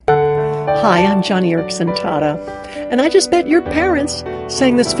Hi, I'm Johnny Erickson Tata, and I just bet your parents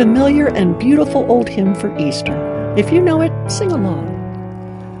sang this familiar and beautiful old hymn for Easter. If you know it, sing along.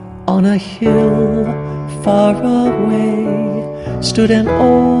 On a hill far away stood an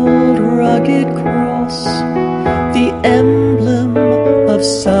old rugged cross, the emblem of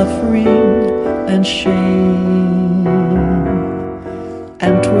suffering and shame.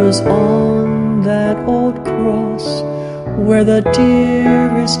 And 'twas on that old cross where the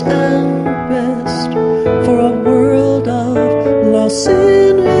dearest and best for a world of lost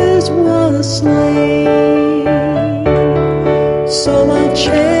sinners was slain. So I'll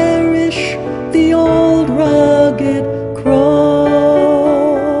cherish the old rugged cross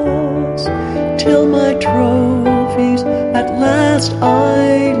till my trophies at last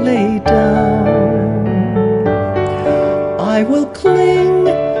I lay down. I will cling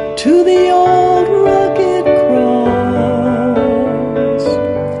to the old rugged cross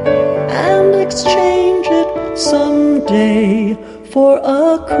and exchange it someday for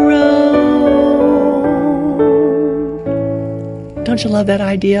a crown. Don't you love that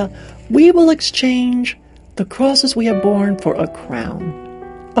idea? We will exchange the crosses we have borne for a crown.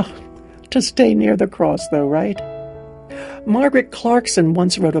 Oh, to stay near the cross, though, right? Margaret Clarkson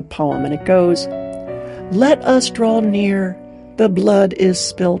once wrote a poem, and it goes, "Let us draw near, the blood is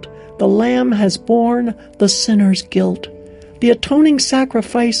spilt, the Lamb has borne the sinner's guilt. The atoning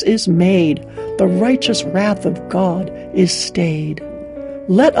sacrifice is made, the righteous wrath of God is stayed.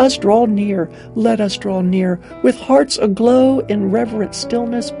 Let us draw near, with hearts aglow, in reverent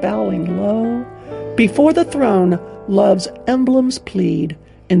stillness bowing low. Before the throne, love's emblems plead,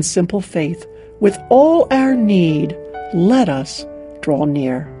 in simple faith, with all our need, let us draw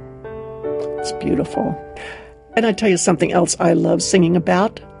near." It's beautiful. And I tell you something else I love singing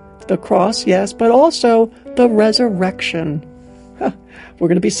about. The cross, yes, but also the resurrection. We're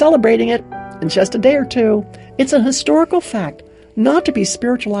going to be celebrating it in just a day or two. It's a historical fact not to be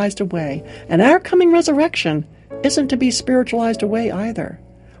spiritualized away. And our coming resurrection isn't to be spiritualized away either.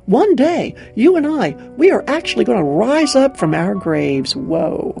 One day, you and I, we are actually going to rise up from our graves.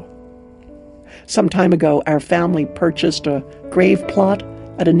 Whoa. Some time ago, our family purchased a grave plot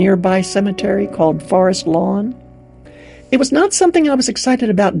at a nearby cemetery called Forest Lawn. It was not something I was excited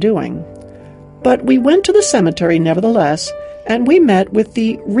about doing, but we went to the cemetery nevertheless, and we met with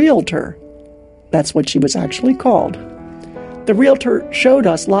the realtor. That's what she was actually called. The realtor showed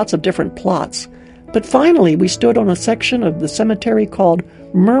us lots of different plots, but finally we stood on a section of the cemetery called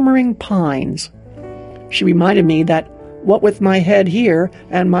Murmuring Pines. She reminded me that what with my head here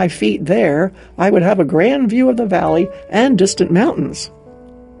and my feet there, I would have a grand view of the valley and distant mountains.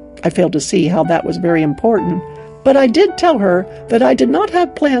 I failed to see how that was very important, but I did tell her that I did not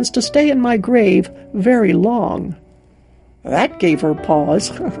have plans to stay in my grave very long. That gave her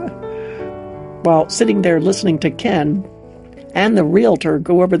pause. While sitting there listening to Ken and the realtor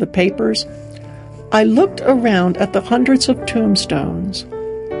go over the papers, I looked around at the hundreds of tombstones,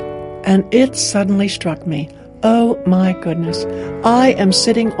 and it suddenly struck me, oh my goodness, I am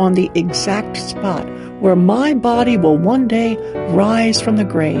sitting on the exact spot where my body will one day rise from the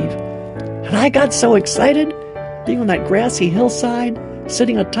grave. And I got so excited, being on that grassy hillside,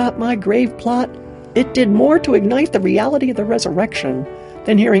 sitting atop my grave plot, it did more to ignite the reality of the resurrection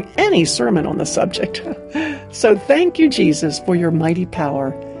than hearing any sermon on the subject. So thank you, Jesus, for your mighty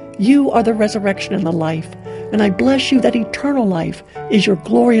power. You are the resurrection and the life, and I bless you that eternal life is your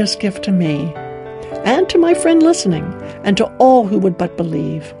glorious gift to me, and to my friend listening, and to all who would but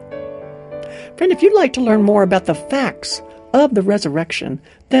believe. Friend, if you'd like to learn more about the facts of the resurrection,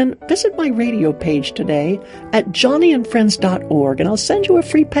 then visit my radio page today at johnnyandfriends.org, and I'll send you a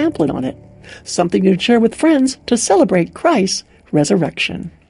free pamphlet on it, something you can share with friends to celebrate Christ's resurrection.